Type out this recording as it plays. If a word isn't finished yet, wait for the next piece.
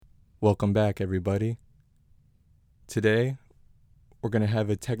Welcome back, everybody. Today, we're going to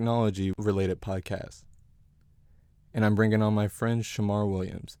have a technology-related podcast. And I'm bringing on my friend Shamar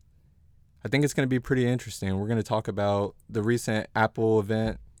Williams. I think it's going to be pretty interesting. We're going to talk about the recent Apple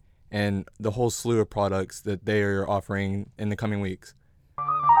event and the whole slew of products that they are offering in the coming weeks.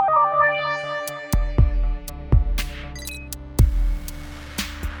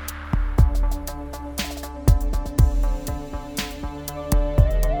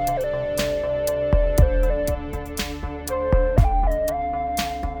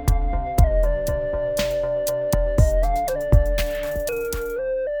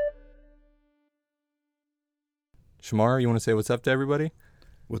 Shamar, you want to say what's up to everybody?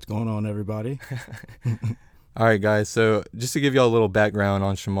 What's going on, everybody? All right, guys. So just to give y'all a little background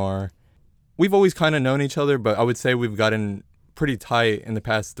on Shamar, we've always kind of known each other, but I would say we've gotten pretty tight in the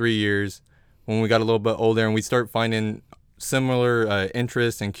past 3 years when we got a little bit older and we start finding similar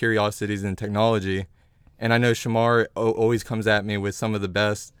interests and curiosities in technology. And I know Shamar always comes at me with some of the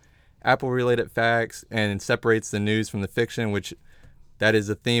best Apple-related facts and separates the news from the fiction, which that is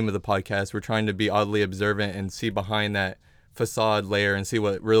the theme of the podcast. We're trying to be oddly observant and see behind that facade layer and see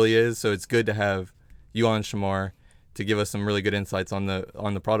what it really is. So it's good to have you on, Shamar, to give us some really good insights on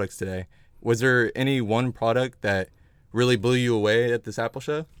the products today. Was there any one product that really blew you away at this Apple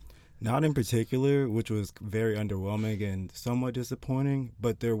show? Not in particular, which was very underwhelming and somewhat disappointing,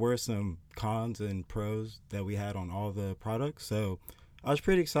 but there were some cons and pros that we had on all the products. So I was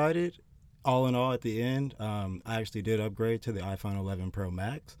pretty excited. All in all, at the end, I actually did upgrade to the iPhone 11 Pro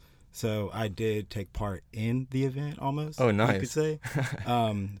Max. So I did take part in the event almost. Oh, nice. You could say.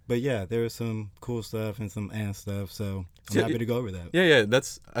 But yeah, there was some cool stuff and some stuff. So I'm happy to go over that. Yeah.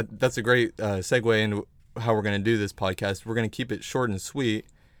 That's a great segue into how we're going to do this podcast. We're going to keep it short and sweet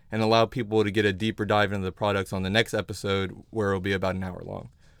and allow people to get a deeper dive into the products on the next episode, where it'll be about an hour long.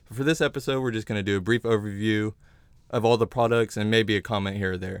 But for this episode, we're just going to do a brief overview of all the products and maybe a comment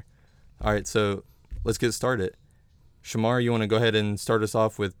here or there. All right, so let's get started. Shamar, you want to go ahead and start us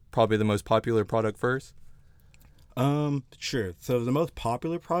off with probably the most popular product first? Sure. So the most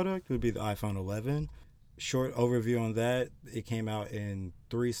popular product would be the iPhone 11. Short overview on that. It came out in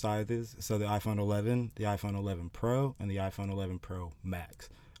 3 sizes. So the iPhone 11, the iPhone 11 Pro, and the iPhone 11 Pro Max.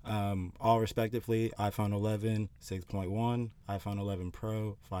 All respectively, iPhone 11 6.1, iPhone 11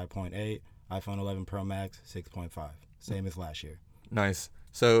 Pro 5.8, iPhone 11 Pro Max 6.5. Same as last year. Nice.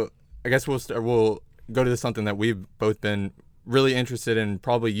 So I guess we'll go to something that we've both been really interested in,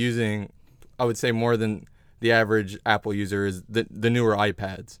 probably using, I would say more than the average Apple user, is the newer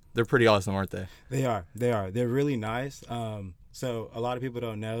iPads. They're pretty awesome, aren't they? They are. They're really nice. So a lot of people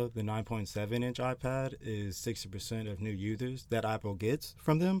don't know the 9.7-inch iPad is 60% of new users that Apple gets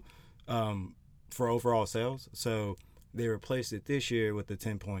from them for overall sales. So they replaced it this year with the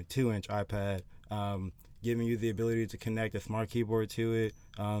 10.2-inch iPad, giving you the ability to connect a smart keyboard to it,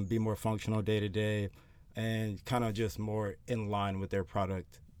 be more functional day to day, and kind of just more in line with their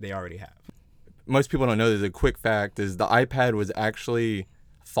product they already have. Most people don't know this. A quick fact is the iPad was actually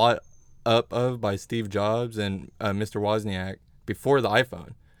thought up of by Steve Jobs and Mr. Wozniak before the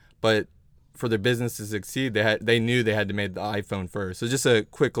iPhone. But for their business to succeed, they knew they had to make the iPhone first. So just a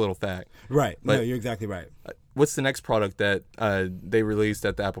quick little fact. Right. But, no, you're exactly right. What's the next product that they released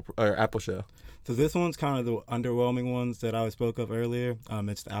at the Apple show? So this one's kind of the underwhelming ones that I spoke of earlier.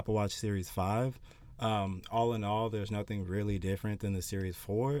 It's the Apple Watch Series 5. All in all, there's nothing really different than the Series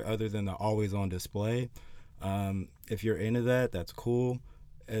 4 other than the always-on display. If you're into that, that's cool.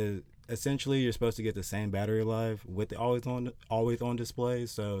 Essentially, you're supposed to get the same battery life with the always-on display,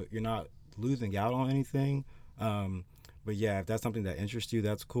 so you're not losing out on anything. But yeah, if that's something that interests you,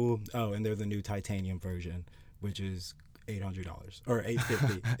 that's cool. Oh, and there's a new titanium version, which is $800 or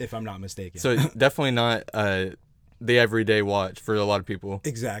 $850 if I'm not mistaken. So definitely not the everyday watch for a lot of people.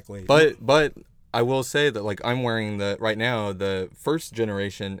 Exactly. But I will say that, like, I'm wearing right now the first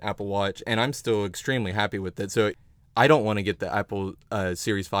generation Apple Watch, and I'm still extremely happy with it. So I don't want to get the Apple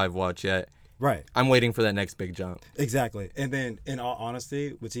Series 5 watch yet. Right. I'm waiting for that next big jump. Exactly. And then, in all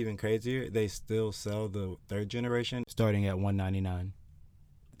honesty, what's even crazier, they still sell the 3rd generation starting at $199.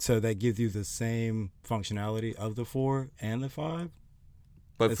 So that gives you the same functionality of the 4 and the 5.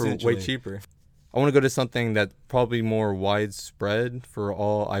 But for way cheaper. I want to go to something that's probably more widespread for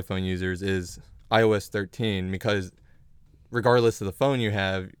all iPhone users is iOS 13, because regardless of the phone you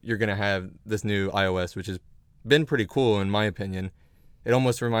have, you're going to have this new iOS, which has been pretty cool in my opinion. It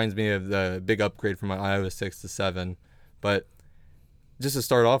almost reminds me of the big upgrade from my iOS 6 to 7. But just to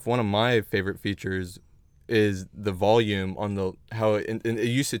start off, one of my favorite features is the volume on how it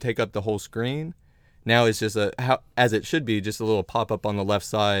used to take up the whole screen. Now it's just as it should be, just a little pop-up on the left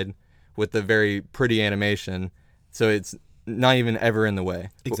side with the very pretty animation, so it's not even ever in the way.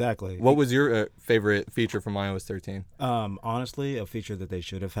 Exactly. What was your favorite feature from iOS 13? Honestly, a feature that they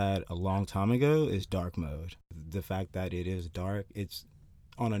should have had a long time ago is dark mode. The fact that it is dark, it's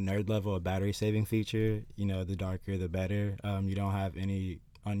on a nerd level a battery saving feature. You know, the darker the better. You don't have any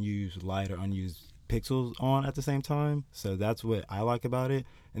unused light or unused pixels on at the same time. So that's what I like about it.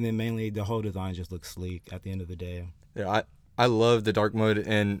 And then mainly the whole design just looks sleek at the end of the day. Yeah, I love the dark mode,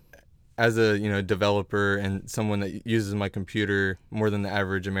 and as a developer and someone that uses my computer more than the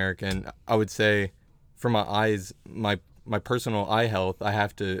average American, I would say for my eyes, my personal eye health, I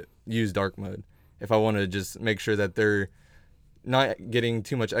have to use dark mode if I want to just make sure that they're not getting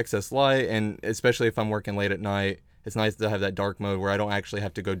too much excess light, and especially if I'm working late at night, it's nice to have that dark mode where I don't actually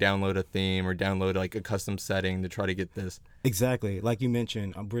have to go download a theme or download like a custom setting to try to get this. Exactly. Like you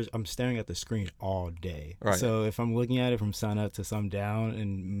mentioned, I'm staring at the screen all day. Right. So if I'm looking at it from sun up to sundown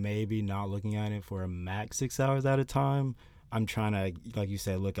and maybe not looking at it for a max 6 hours at a time, I'm trying to, like you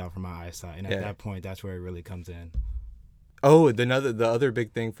said, look out for my eyesight. And at that point, that's where it really comes in. Oh, the other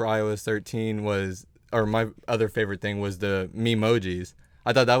big thing for iOS 13 was, or my other favorite thing was the Memojis.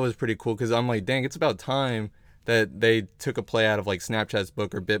 I thought that was pretty cool because I'm like, dang, it's about time that they took a play out of like Snapchat's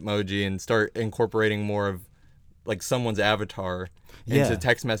book or Bitmoji and start incorporating more of like someone's avatar into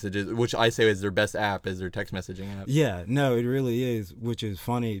text messages, which I say is their best app, is their text messaging app. Yeah, no, it really is, which is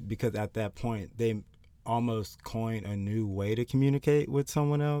funny because at that point they almost coined a new way to communicate with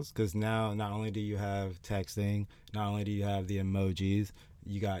someone else, because now not only do you have texting, not only do you have the emojis,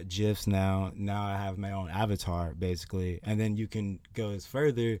 you got GIFs now I have my own avatar basically, and then you can go as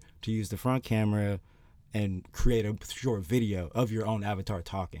further to use the front camera and create a short video of your own avatar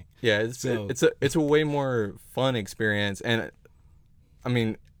talking. Yeah, it's a way more fun experience, and I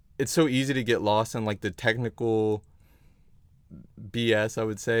mean, it's so easy to get lost in like the technical BS, I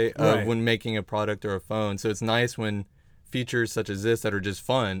would say, of when making a product or a phone. So it's nice when features such as this that are just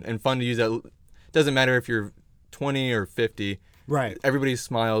fun to use. That doesn't matter if you're 20 or 50. Right. Everybody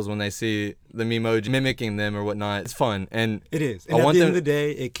smiles when they see the Memoji mimicking them or whatnot. It's fun. And it is. And at the end of the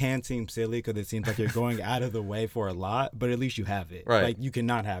day, it can seem silly because it seems like you're going out of the way for a lot, but at least you have it. Right. Like, you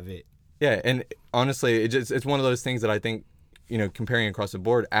cannot have it. Yeah, and honestly, it's one of those things that I think, comparing across the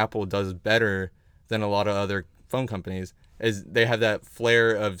board, Apple does better than a lot of other phone companies. Is they have that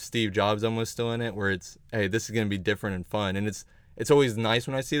flair of Steve Jobs almost still in it, where it's, hey, this is going to be different and fun. And it's always nice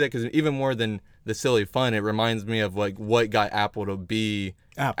when I see that, because even more than the silly fun, it reminds me of like what got Apple to be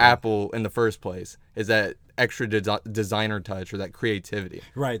Apple in the first place, is that extra designer touch or that creativity.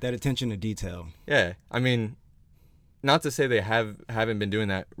 Right, that attention to detail. Yeah, I mean, not to say they haven't been doing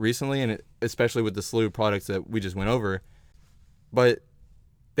that recently, and especially with the slew of products that we just went over, but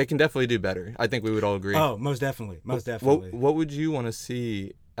they can definitely do better. I think we would all agree. Oh, most definitely. Most definitely. What would you want to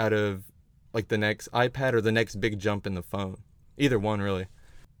see out of like the next iPad or the next big jump in the phone? Either one, really.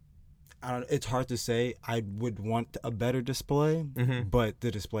 It's hard to say. I would want a better display, but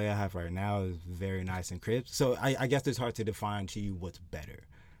the display I have right now is very nice and crisp. So I guess it's hard to define to you what's better.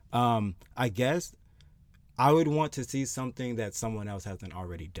 I guess I would want to see something that someone else hasn't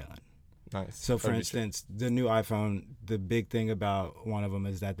already done. Nice. So, for instance, the new iPhone, the big thing about one of them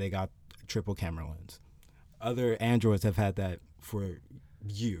is that they got triple camera lens. Other Androids have had that for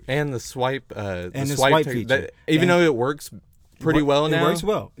years. And the swipe, the swipe feature. Even though it works pretty well now. It works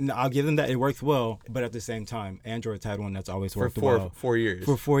well. I'll give them that. It works well, but at the same time, Android's had one that's always worked well. For 4 years.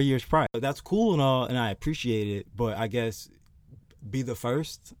 For 4 years prior. That's cool and all, and I appreciate it, but I guess be the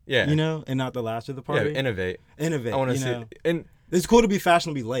first, and not the last of the party. Yeah, innovate. I want to see it. And it's cool to be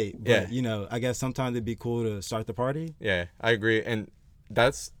fashionably late, but, I guess sometimes it'd be cool to start the party. Yeah, I agree. And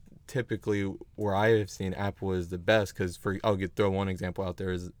that's typically where I have seen Apple is the best, because I'll throw one example out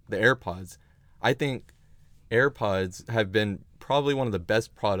there, is the AirPods. I think AirPods have been probably one of the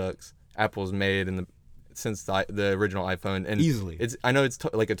best products Apple's made since the original iPhone. And easily. I know it's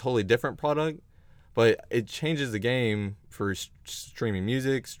like a totally different product, but it changes the game for streaming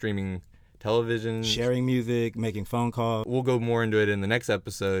music, streaming television, sharing music, making phone calls. We'll go more into it in the next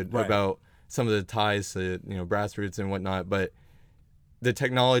episode about some of the ties to grassroots and whatnot, but the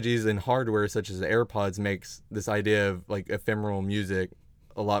technologies and hardware such as the AirPods makes this idea of like ephemeral music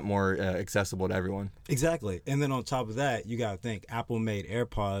a lot more accessible to everyone. Exactly. And then on top of that, you got to think Apple made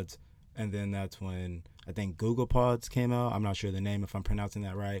AirPods, and then that's when I think Google Pods came out. I'm not sure the name if I'm pronouncing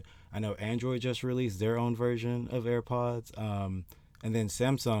that right. I know Android just released their own version of AirPods. And then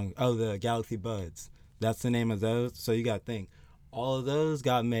Samsung, the Galaxy Buds. That's the name of those. So you got to think, All of those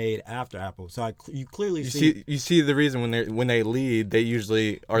got made after Apple. So you clearly You see the reason when they lead, they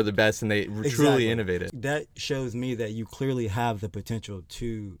usually are the best and they truly innovate it. That shows me that you clearly have the potential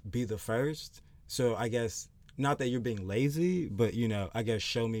to be the first. So I guess not that you're being lazy, but I guess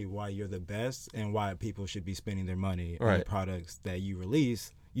show me why you're the best and why people should be spending their money on the products that you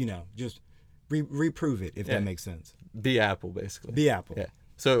release. Just reprove it if that makes sense. Be Apple, basically. Be Apple. Yeah.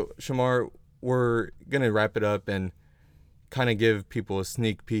 So Shamar, we're gonna wrap it up and kind of give people a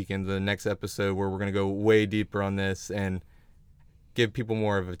sneak peek into the next episode where we're going to go way deeper on this and give people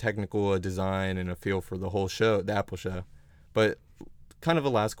more of a technical design and a feel for the whole show, the Apple show. But kind of a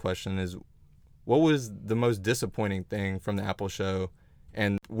last question is, what was the most disappointing thing from the Apple show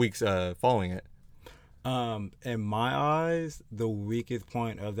and weeks following it? In my eyes, the weakest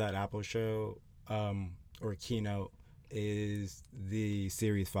point of that Apple show or keynote is the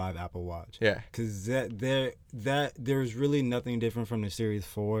Series 5 Apple Watch. Yeah. Because there's really nothing different from the Series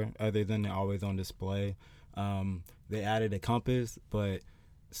 4 other than the always on display. They added a compass, but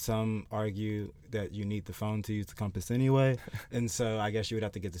some argue that you need the phone to use the compass anyway. And so I guess you would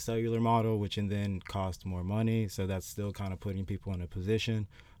have to get the cellular model, which then cost more money. So that's still kind of putting people in a position.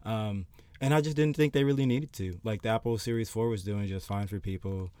 And I just didn't think they really needed to. Like the Apple Series 4 was doing just fine for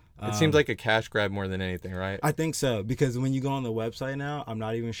people. It seems like a cash grab more than anything, right? I think so, because when you go on the website now, I'm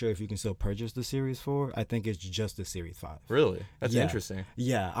not even sure if you can still purchase the Series 4. I think it's just the Series 5. Really? That's interesting.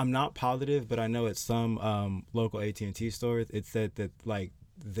 Yeah, I'm not positive, but I know at some local AT&T stores, it said that like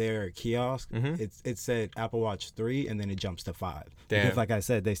their kiosk, it said Apple Watch 3, and then it jumps to 5. Damn. Because like I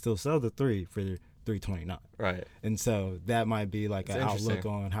said, they still sell the 3 for $329. Right. And so that might be like an outlook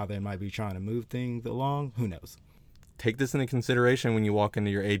on how they might be trying to move things along. Who knows? Take this into consideration when you walk into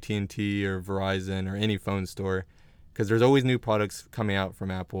your AT&T or Verizon or any phone store, because there's always new products coming out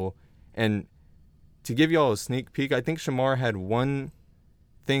from Apple. And to give y'all a sneak peek, I think Shamar had one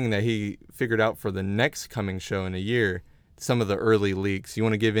thing that he figured out for the next coming show in a year, some of the early leaks. You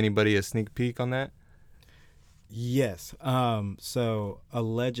want to give anybody a sneak peek on that? Yes. So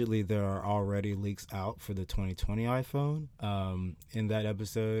allegedly there are already leaks out for the 2020 iPhone. In that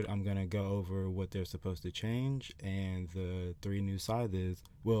episode, I'm going to go over what they're supposed to change and the 2 new sizes,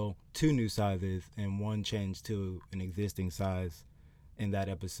 and one change to an existing size in that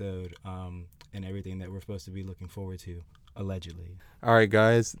episode, and everything that we're supposed to be looking forward to, allegedly. All right,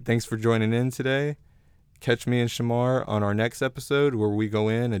 guys. Thanks for joining in today. Catch me and Shamar on our next episode where we go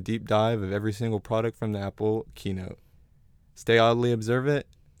in a deep dive of every single product from the Apple keynote. Stay oddly observant.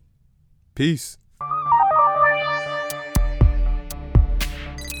 Peace.